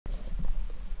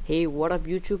Hey, what up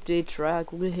YouTube, det er Try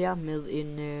Google her med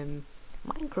en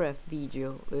Minecraft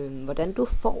video, hvordan du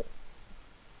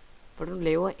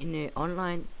laver en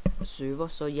online server,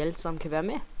 så I alle sammen kan være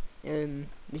med.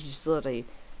 Hvis I sidder der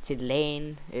til et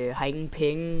LAN, har ingen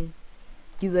penge,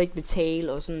 gider ikke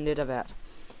betale og sådan lidt af hvert.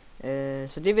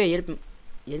 Så det vil jeg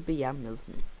hjælpe jer med.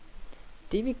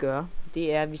 Det vi gør,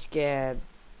 det er at vi skal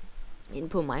ind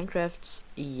på Minecrafts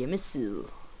hjemmeside.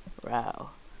 Wow.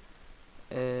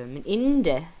 Men inden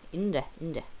da,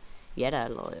 vi er der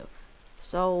allerede jo,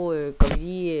 så går vi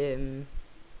lige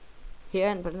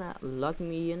herind på den her log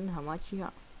me in, hamachi her.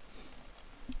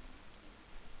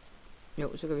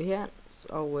 Jo, så går vi herind,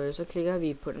 og så klikker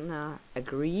vi på den her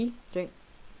agree ting,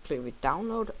 klikker vi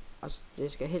download, og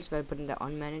det skal helst være på den der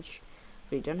unmanage,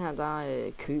 fordi den her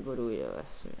der køber du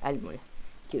sådan alt muligt,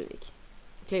 gider vi ikke.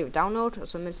 Klikker vi download, og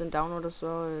så mens den downloader,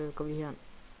 så går vi herind.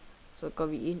 Så går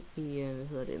vi ind i,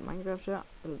 Minecraft her.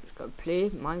 Så skal vi play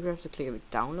Minecraft, så klikker vi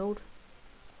download.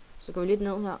 Så går vi lidt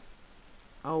ned her.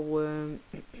 Og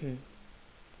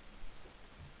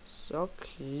så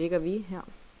klikker vi her.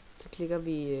 Så klikker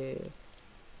vi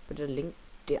på det link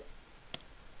der.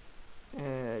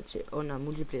 Til under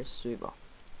multiplayer server.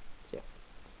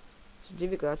 Så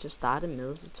det vi gør til at starte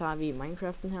med, så tager vi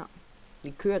Minecraften her.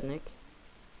 Vi kører den ikke.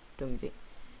 Dum idé.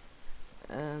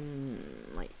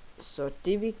 Nej. Så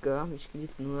det vi gør, vi skal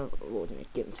lige finde ud af, hvor den er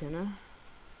gemt henne.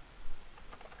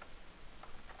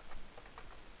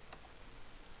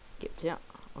 Gemt her.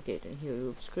 Okay, den her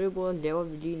ude på skrivebordet. Laver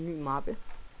vi lige en ny mappe.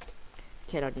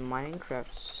 Kalder den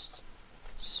Minecraft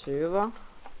server.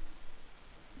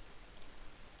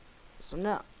 Sådan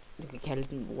der. Du kan kalde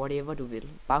den whatever du vil.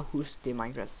 Bare husk, det er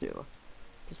Minecraft server.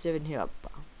 Placerer vi den heroppe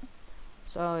bare.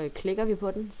 Så klikker vi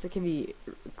på den, så kan vi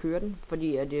køre den,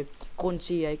 fordi grunden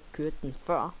til at jeg ikke kørte den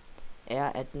før, er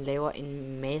at den laver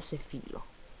en masse filer.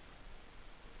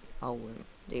 Og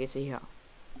det kan I se her.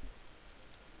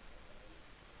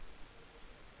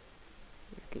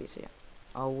 Kan I se her.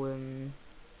 Og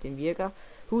den virker.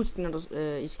 Husk, når du,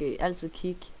 I skal altid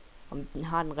kigge, om den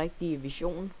har den rigtige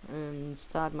vision.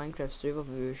 Start Minecraft server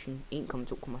version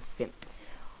 1.2.5.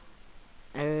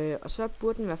 Og så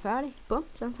burde den være færdig. Bum,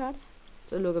 så er den færdig.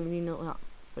 Så lukker vi lige ned her,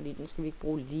 fordi den skal vi ikke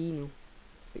bruge lige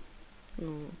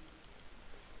nu.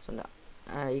 Sådan der.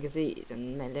 I kan se,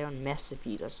 man laver en masse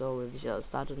filer, så hvis jeg havde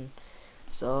startet den,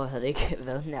 så havde det ikke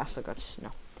været nær så godt. Nå.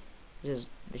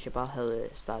 Hvis jeg bare havde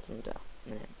startet den der.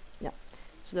 Men ja.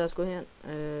 Så lad os gå hen.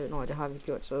 Når det har vi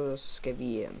gjort, så skal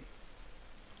vi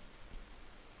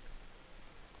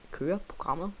køre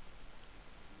programmet.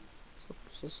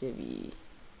 Så ser vi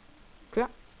kør.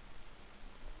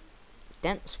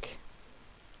 Dansk.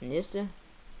 Næste.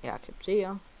 Jeg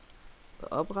accepterer.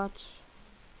 Og opret.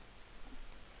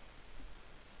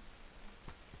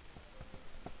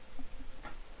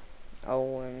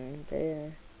 Og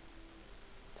det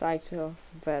tager ikke til at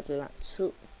forfærdelig lang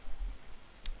tid.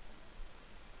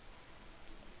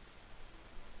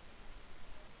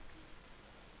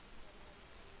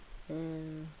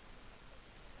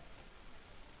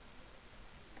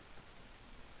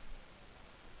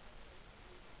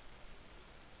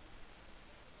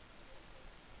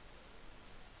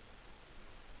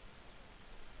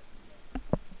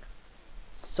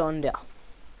 Sådan der.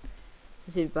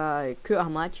 Så ser vi bare kør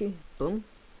hamachi. Bum.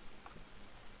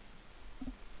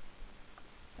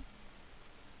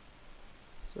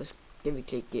 Så skal vi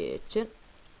klikke tænd.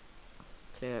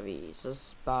 Klikker vi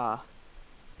så bare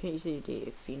PC, det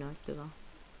er fint nok det der.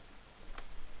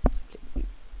 Så klikker vi.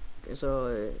 Og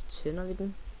så tænder vi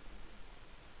den.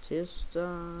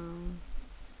 Tester.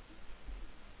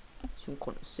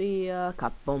 Synkronisere.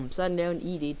 Kabum. Så er den lavet en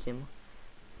ID til mig.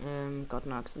 Godt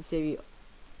nok. Så ser vi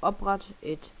opret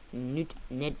et nyt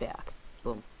netværk.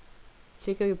 Bum.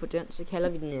 Klikker vi på den, så kalder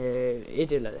vi den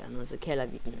et eller andet. Så kalder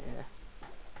vi den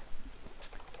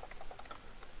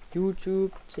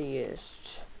YouTube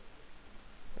test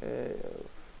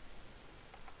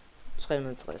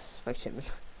 360 for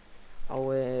eksempel.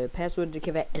 Og password, det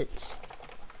kan være alt.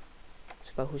 Du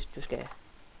skal bare huske, du skal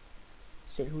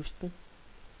selv huske den.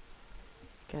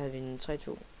 Kalder vi den 3,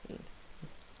 2, 1.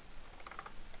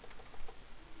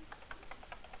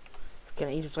 Kan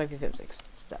 1, 2, 3, 4, 5, 6.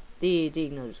 Så der. Det er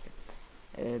ikke noget, du skal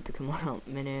bekymre dig om.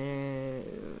 Men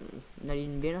når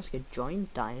dine venner skal join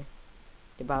dig,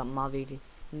 det er bare meget vigtigt.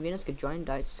 Dine venner skal join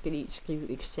dig, så skal de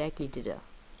skrive exactly det der.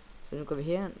 Så nu går vi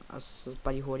herind, og så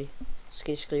bare lige hurtigt. Så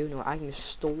skal I skrive noget med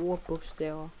store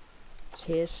bogstaver.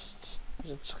 Test, og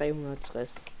så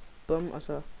 360. Bum, og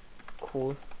så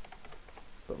kode.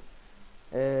 Bum.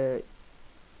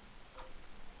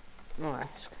 Nej,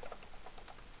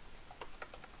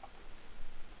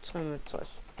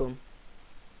 360. Bum.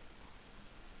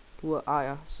 du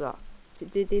ejer, så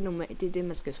det er normalt, det er det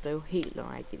man skal skrive helt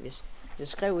nøjagtigt. Hvis jeg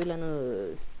skrev et eller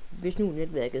andet, hvis nu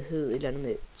netværket hed et eller andet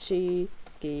med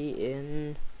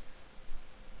TGN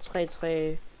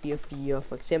 3344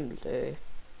 for eksempel,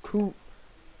 Q,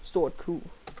 stort Q,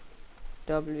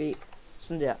 W,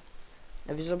 sådan der.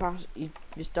 Og hvis så bare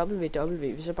hvis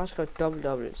hvis jeg bare skrev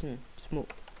dobbelt sådan små,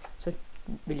 så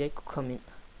vil jeg ikke kunne komme ind.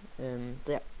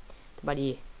 Der. Det er bare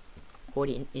lige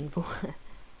hurtigt en info.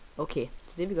 Okay,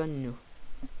 så det vi gør nu.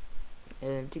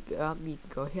 Det gør, vi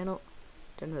går herned.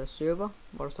 Den hedder server,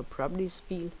 hvor der står properties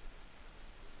fil.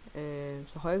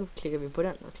 Så højre klikker vi på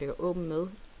den og klikker åben med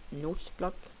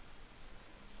notesblok.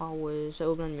 Og så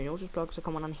åbner den med notesblok, så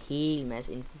kommer der en hel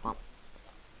masse info frem.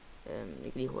 Vi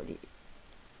kan lige hurtigt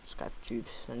skrifttype,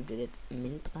 så den bliver lidt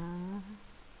mindre.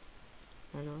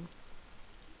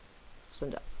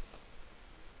 Sådan der.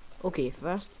 Okay,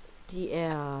 først, de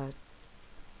er...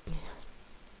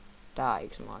 Der er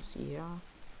ikke så meget at sige her.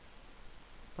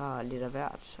 Der er lidt af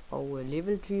hvert. Og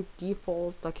level type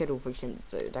default, der kan du for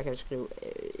eksempel, der kan du skrive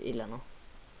et eller andet.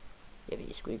 Jeg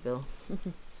ved sgu ikke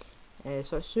hvad.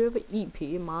 Så server IP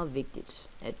er meget vigtigt.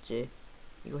 At I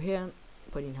går her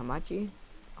på din Hamachi,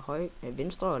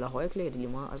 venstre eller højre klikker det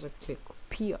lige meget, og så klik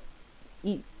kopier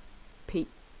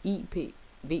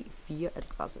IPv4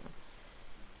 adresse.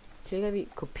 Klikker vi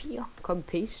kopier, copy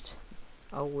paste,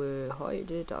 og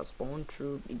højde, der er spawn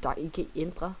true, der I kan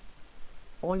ændre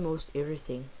almost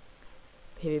everything.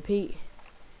 PvP,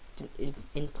 den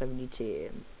ændrer vi lige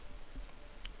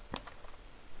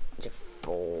til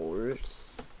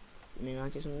false, men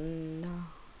nok det sådan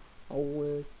der.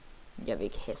 Og jeg vil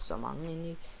ikke have så mange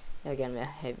inde i. Jeg vil gerne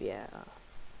have, vi er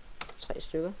 3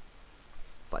 stykker.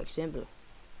 For eksempel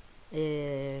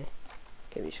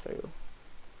kan vi skrive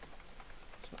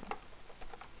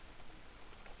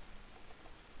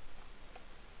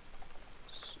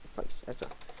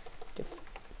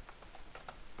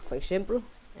for eksempel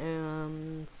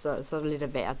så er der lidt af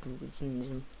hvert, sådan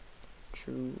ligesom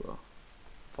true og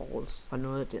false og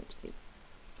noget af den stil.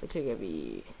 Så klikker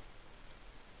vi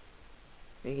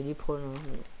kan lige prøve noget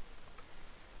her.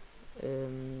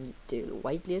 Det er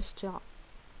whitelist her.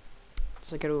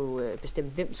 Så kan du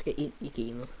bestemme hvem skal ind i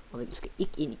gamet og hvem skal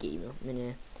ikke ind i gamet.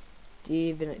 Men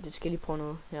det skal jeg lige prøve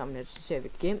noget her om lidt. Så ser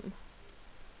vi gem.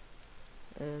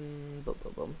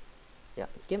 Ja,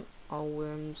 gem.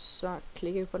 Og så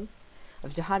klikker vi på den. Og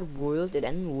hvis du har et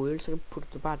andet world, så putter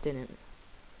du bare den ind.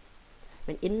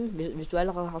 Men inden, hvis du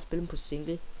allerede har spillet på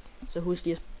single, så husk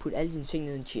lige at putte alle dine ting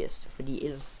ned i en chest, fordi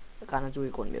ellers render du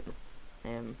ikke rundt med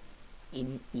dem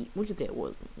inde i multiplayer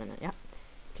world. Men ja,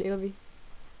 klikker vi.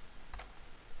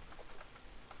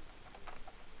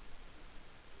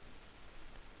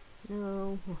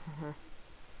 No.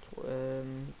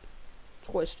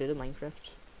 Tror jeg slettede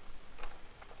Minecraft.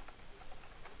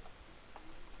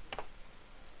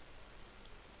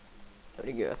 Jo,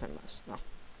 det gør jeg fandme også. Nå.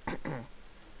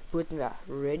 Burde den være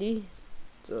ready,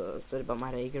 så er det bare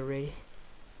mig, der ikke er ready.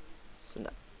 Sådan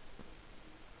der.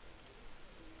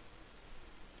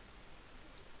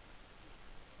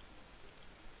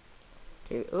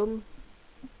 Klikker vi åben.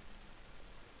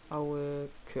 Og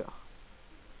kør.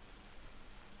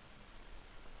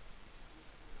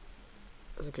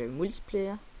 Og så klikker vi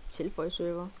multiplayer, tilføje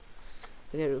server.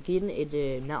 Så kan du give den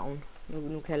et navn.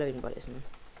 Nu kalder vi den bare sådan.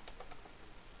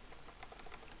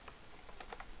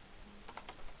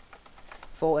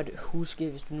 For at huske,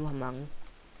 hvis du nu har mange.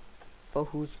 For at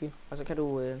huske. Og så kan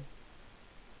du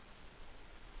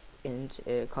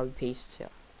copy paste her.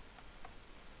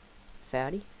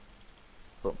 Færdig.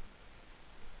 Bum.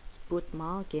 Så burde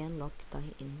meget gerne logge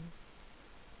dig inde.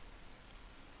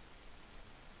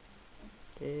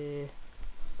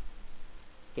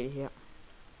 Det her.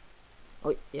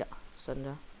 Oj, ja, sådan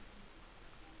der.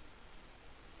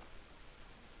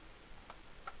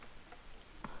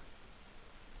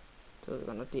 Så det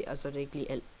godt nok det, altså det er ikke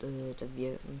lige alt, der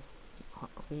virker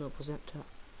 100% her.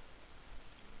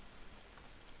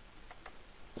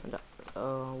 Sådan der.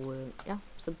 Og ja,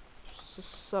 så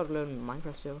har du lavet en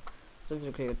Minecraft server. Så hvis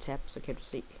du klikker tab, så kan du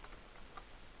se.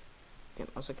 Ja,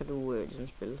 og så kan du ligesom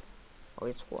spille. Og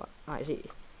jeg tror, nej, se.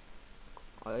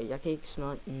 Og jeg kan ikke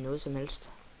smadre noget som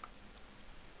helst.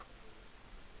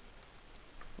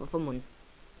 Hvorfor mon?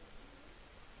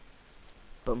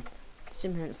 Bum.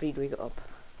 Simpelthen fordi du ikke er op.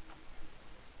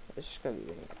 Og så skal vi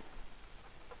jo her.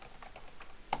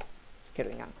 Så kan du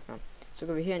ikke engang. Ja. Så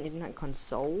går vi herind i den her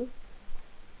console.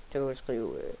 Så kan vi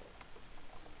skrive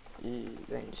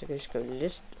så kan vi skrive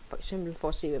list, for eksempel for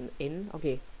at se hvem er inde.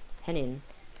 Okay, han er inde.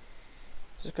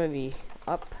 Så skriver vi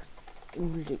op.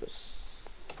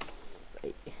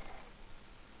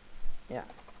 Ja.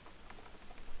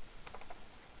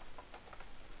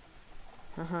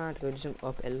 Haha, det går ligesom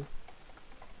op alle.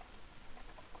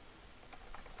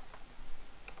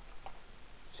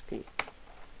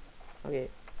 Okay,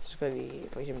 så skal vi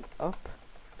for eksempel op.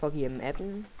 For at give dem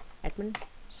admin.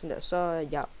 Sådan der, så er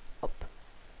jeg op.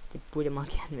 Det burde jeg meget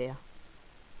gerne være.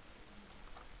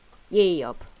 Yay,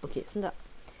 op. Okay, sådan der.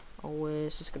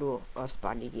 Og så skal du også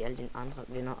bare lige give alle dine andre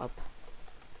venner op.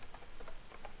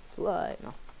 Fly.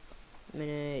 Nå. Men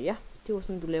ja, det var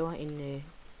sådan, du laver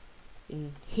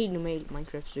en helt normal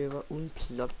Minecraft server uden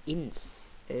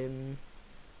plugins.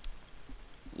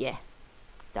 Ja,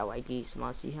 der var ikke lige så meget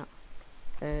at sige her.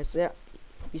 Så ja,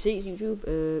 vi ses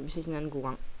YouTube. Vi ses en anden god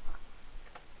gang.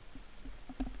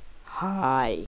 Hej.